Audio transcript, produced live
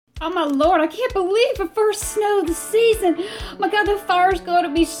Oh my lord, I can't believe the first snow of the season. Oh my god, the fire's going to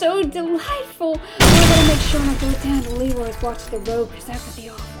be so delightful. I gotta make sure I go down to Leroy's watch the road because that could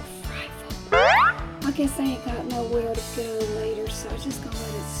be awful frightful. I guess I ain't got nowhere to go later, so I'm just gonna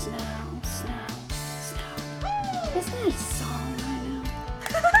let it snow, snow, snow. Isn't that a song right now?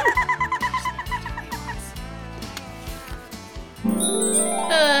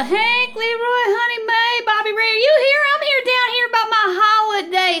 Hank, Leroy, Honey May, Bobby Ray, are you here? I'm here down here by my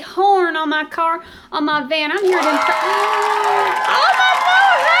holiday horn on my car, on my van. I'm here to oh my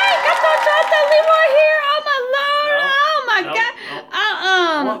lord, Hank! I thought Leroy here. Oh my lord! Oh my god!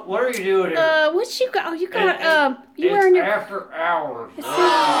 What are you doing here? What you got? Oh, you got you it's wearing your after hours. It's after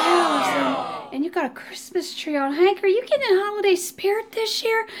hours. And you got a Christmas tree on. Hank, are you getting in holiday spirit this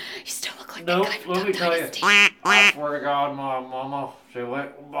year? You still look like Nope, that guy from let me Duck tell you. Dynasty. I swear to God, my mama, she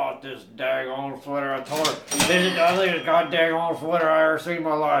went and bought this daggone sweater. I told her, this is the ugliest goddamn sweater I ever seen in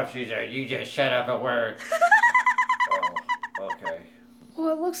my life. She said, you just shut up and wear it. Oh, okay.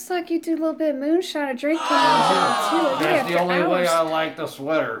 Well, it looks like you do a little bit of moonshine or drinking on the job, too. That's the only way I like the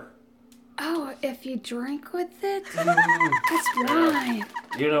sweater. Oh, if you drink with it? That's wine.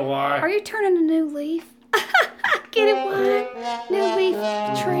 You know why? Are you turning a new leaf? Get it, wine? New leaf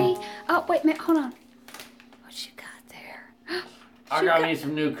tree. Oh, wait a minute. Hold on. What you got there? I got me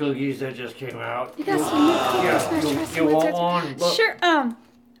some new cookies that just came out. You got some new cookies? You want one? Look. Sure.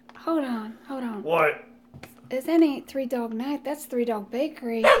 Hold on. What? That ain't Three Dog Night. That's Three Dog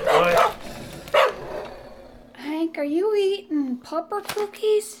Bakery. What? Hank, are you eating pupper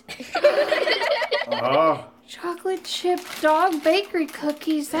cookies? Chocolate chip dog bakery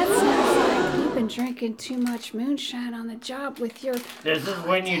cookies. That sounds like you've been drinking too much moonshine on the job with your... This is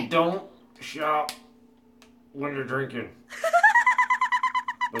when you don't shop when you're drinking.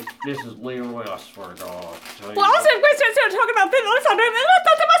 But this is Leroy, I swear to God. Well, I was talking about this. I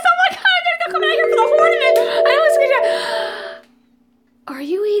thought to myself, like, I gotta come out here for the horn. Are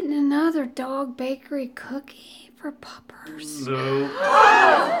you eating another dog bakery cookie for puppers? No.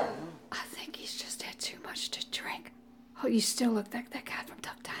 I think he's just had too much to drink. Oh, you still look like that guy from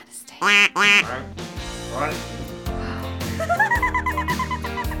Duck Dynasty. What?